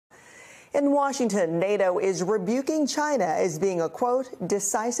In Washington, NATO is rebuking China as being a, quote,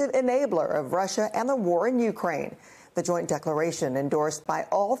 decisive enabler of Russia and the war in Ukraine. The joint declaration, endorsed by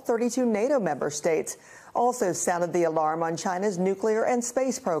all 32 NATO member states, also sounded the alarm on China's nuclear and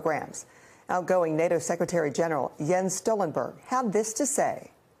space programs. Outgoing NATO Secretary General Jens Stoltenberg had this to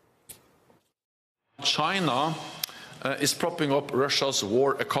say. China is propping up Russia's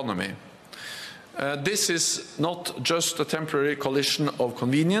war economy. This is not just a temporary coalition of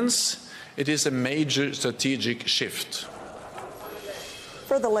convenience. It is a major strategic shift.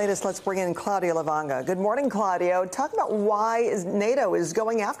 For the latest, let's bring in Claudio Lavanga. Good morning, Claudio. Talk about why NATO is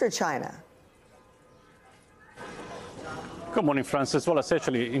going after China. Good morning, Francis. Well,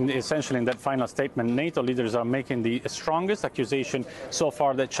 essentially in that final statement, NATO leaders are making the strongest accusation so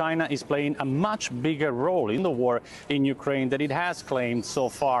far that China is playing a much bigger role in the war in Ukraine than it has claimed so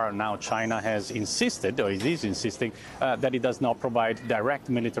far. Now, China has insisted, or it is insisting, that it does not provide direct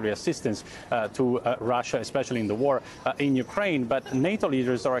military assistance to Russia, especially in the war in Ukraine. But NATO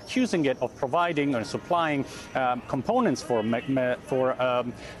leaders are accusing it of providing or supplying components for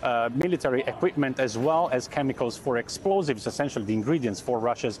military equipment as well as chemicals for explosives, essentially the ingredients for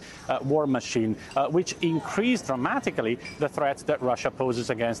Russia's war machine, which increase dramatically the threat that Russia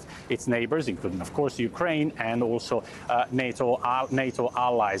poses against its neighbors, including, of course, Ukraine and also NATO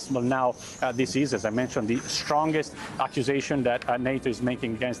allies. Well, now this is, as I mentioned, the strongest accusation that NATO is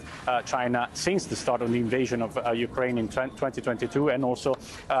making against China since the start of the invasion of Ukraine in 2022, and also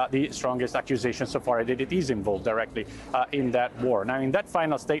the strongest accusation so far that it is involved directly in that war. Now, in that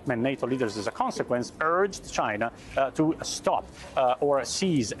final statement, NATO leaders, as a consequence, urged China to stop or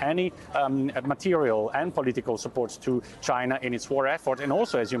seize any material and political support to China in its war effort. And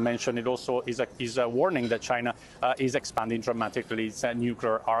also, as you mentioned, it also is a warning that China is expanding dramatically its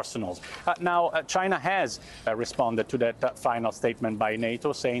nuclear arsenals. Now, China has responded to that final statement by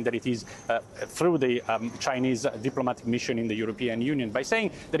NATO, saying that it is through the Chinese diplomatic mission in the European Union, by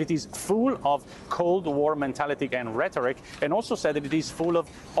saying that it is full of Cold War mentality and rhetoric, and also said that it is full of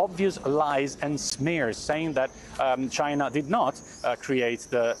obvious lies and smears, saying that China did not create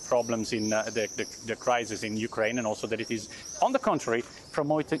the problems in the crisis in Ukraine, and also that it is, on the contrary,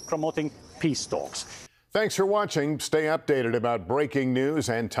 promoting peace talks. Thanks for watching. Stay updated about breaking news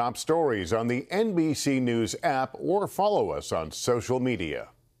and top stories on the NBC News app, or follow us on social media.